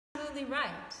absolutely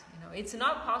right. It's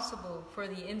not possible for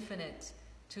the infinite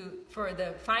for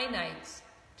the finite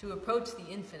to approach the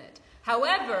infinite.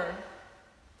 However,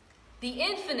 the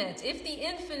infinite, if the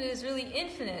infinite is really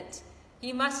infinite,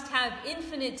 he must have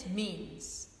infinite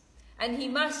means. And he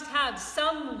must have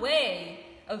some way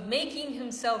of making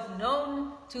himself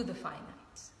known to the finite.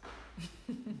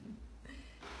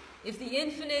 If the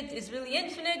infinite is really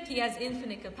infinite, he has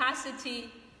infinite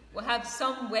capacity, will have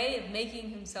some way of making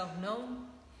himself known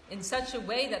in such a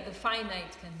way that the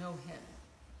finite can know him.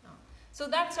 So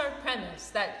that's our premise,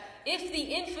 that if the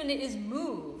infinite is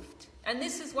moved, and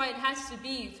this is why it has to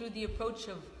be through the approach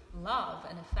of love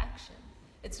and affection.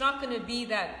 It's not going to be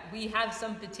that we have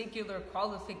some particular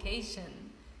qualification.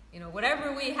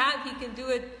 Whatever we have, he can do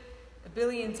it a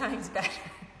billion times better.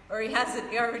 Or he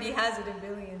already has it a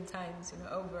billion times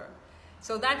over.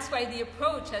 So that's why the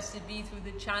approach has to be through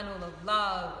the channel of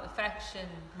love, affection,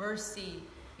 mercy.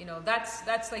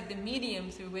 That's like the medium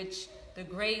through which the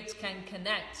great can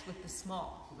connect with the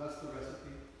small. So that's the recipe?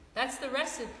 That's the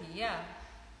recipe, yeah.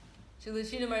 Srila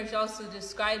Srila Maharaj also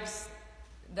describes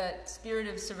that spirit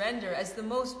of surrender as the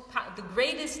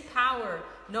greatest power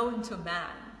known to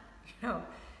man.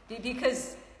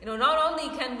 Because not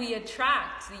only can we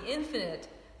attract the infinite,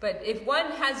 but if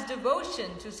one has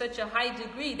devotion to such a high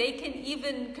degree, they can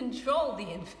even control the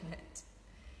infinite.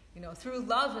 Through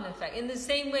love and affection. In the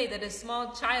same way that a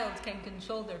small child can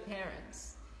control their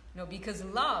parents. Because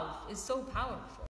love is so powerful.